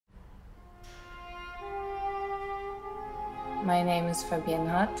My name is Fabienne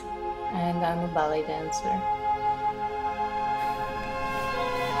Hott, and I'm a ballet dancer.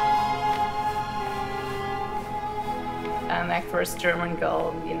 I'm my first German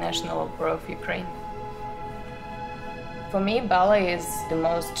girl in the National Opera of Ukraine. For me, ballet is the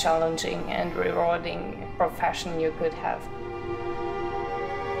most challenging and rewarding profession you could have.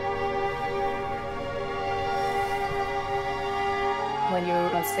 When you're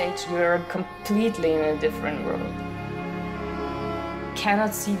on stage, you're completely in a different world. You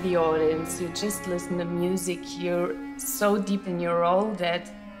cannot see the audience, you just listen to music. You're so deep in your role that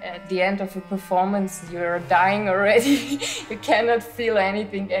at the end of a performance, you're dying already. You cannot feel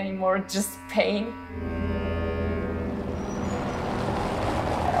anything anymore, just pain.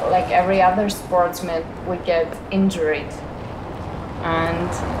 Like every other sportsman, we get injured.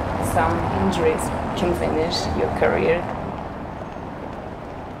 And some injuries can finish your career.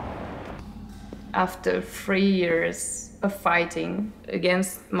 After 3 years of fighting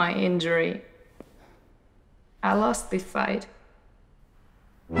against my injury, I lost the fight.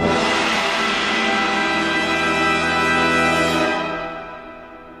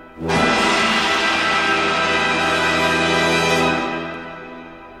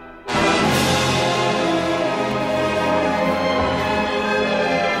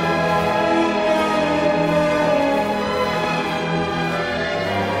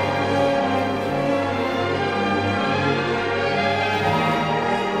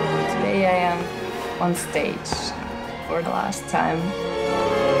 Today I am on stage for the last time.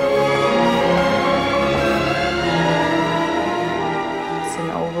 It's an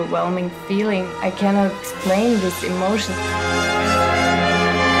overwhelming feeling. I cannot explain this emotion.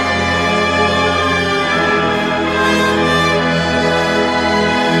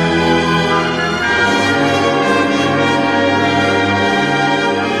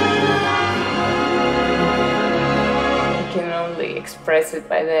 I can only express it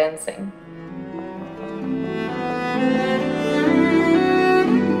by dancing.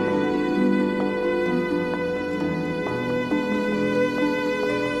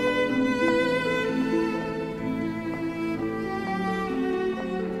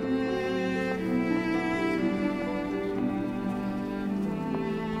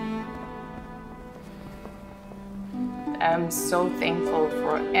 I'm so thankful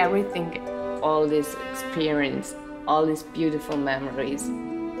for everything, all this experience, all these beautiful memories.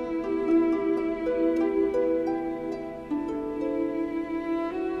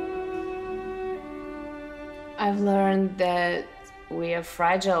 I've learned that we are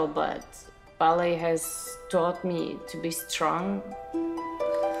fragile, but ballet has taught me to be strong.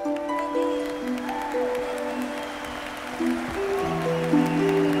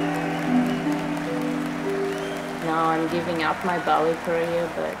 Now I'm giving up my ballet career,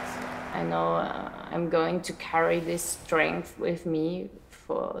 but I know I'm going to carry this strength with me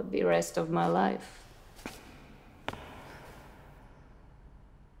for the rest of my life.